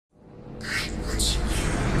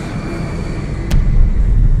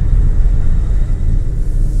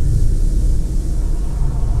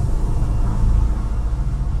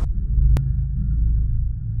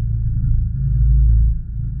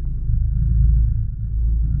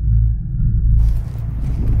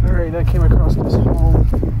night I came across this home.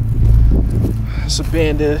 It's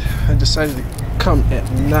abandoned. I decided to come at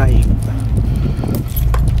night.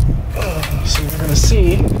 So we're gonna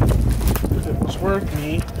see if it was worth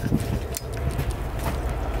me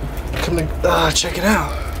coming to check it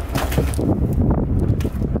out.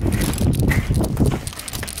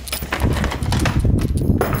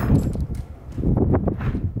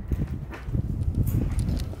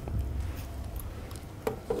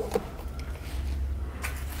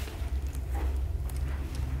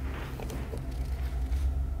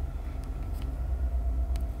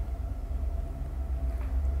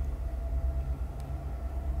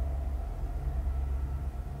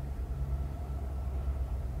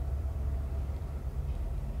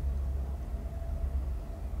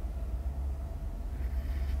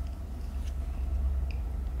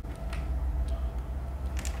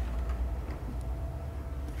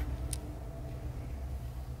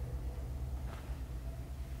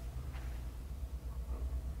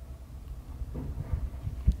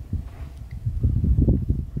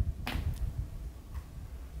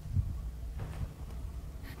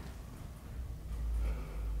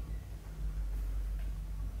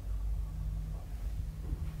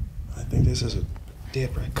 I think this is a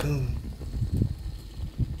dead raccoon.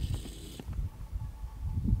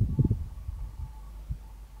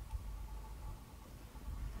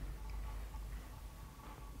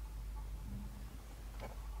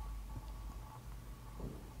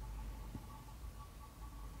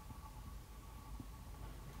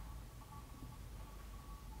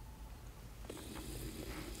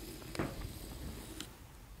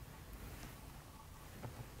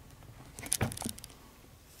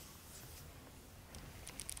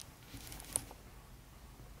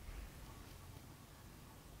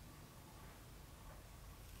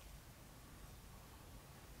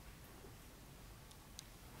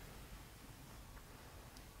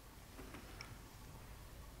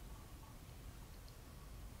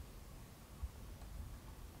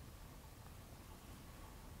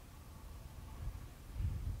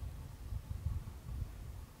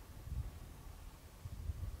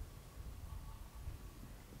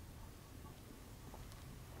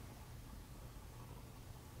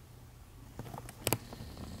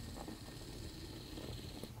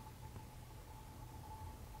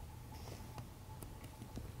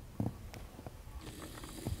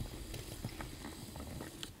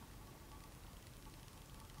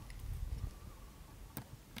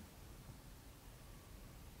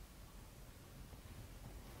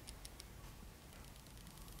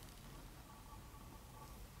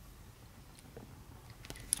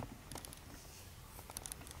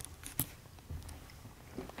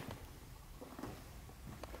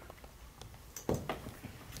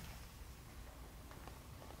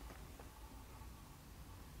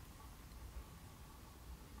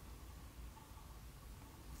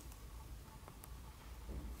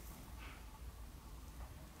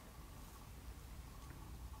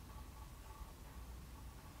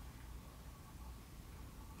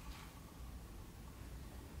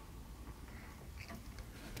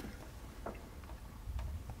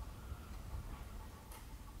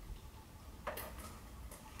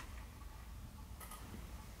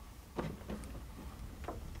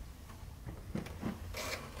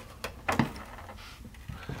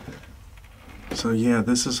 So yeah,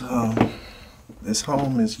 this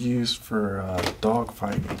home is used for dog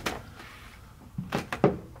fighting.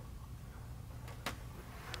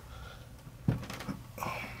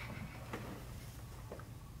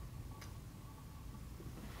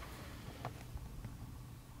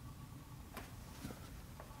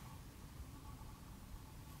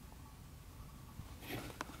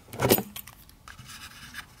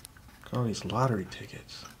 All these lottery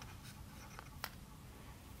tickets.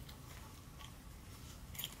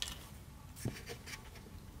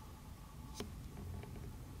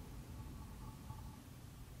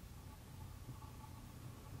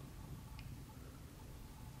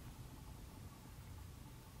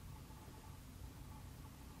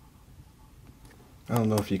 I don't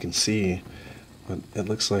know if you can see, but it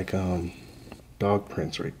looks like dog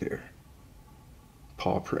prints right there.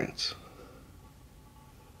 Paw prints.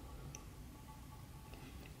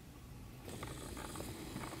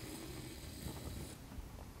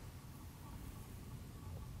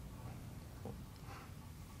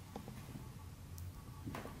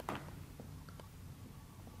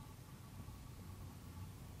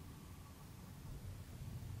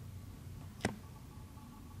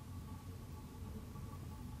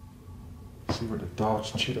 See where the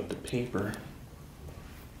dogs chewed up the paper.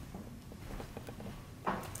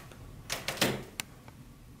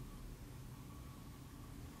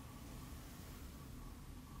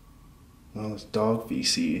 Well, there's dog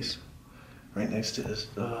feces right next to this,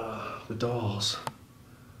 the dolls.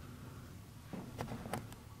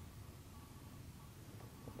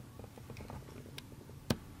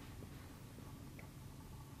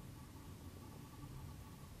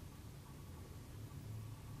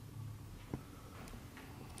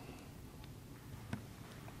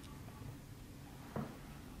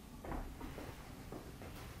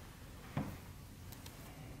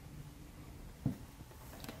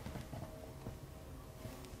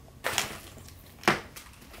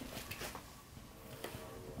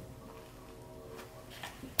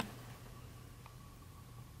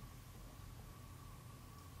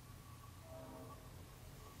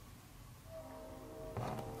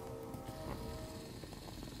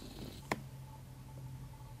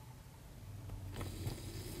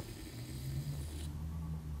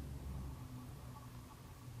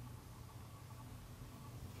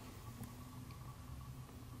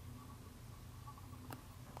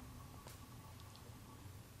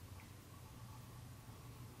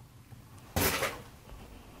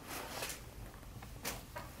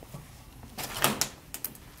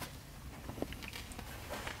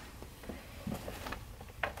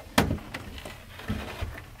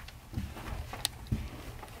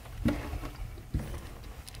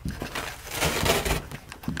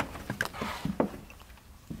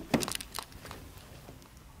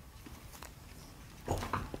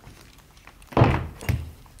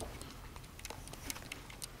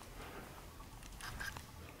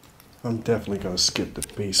 I'm definitely going to skip the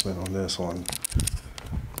basement on this one.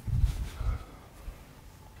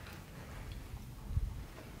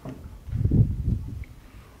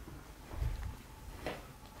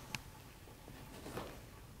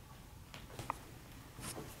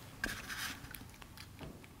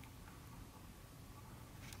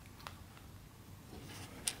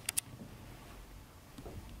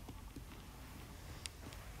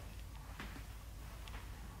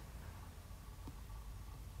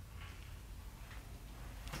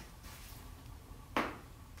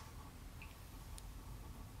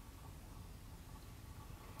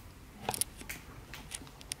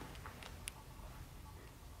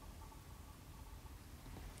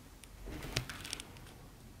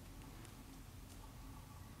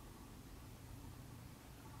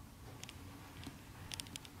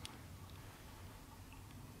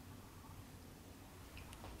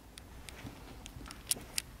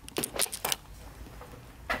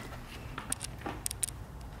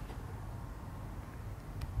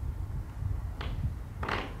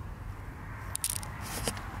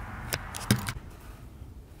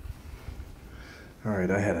 All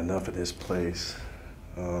right, I had enough of this place.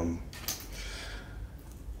 I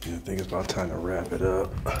think it's about time to wrap it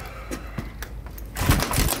up.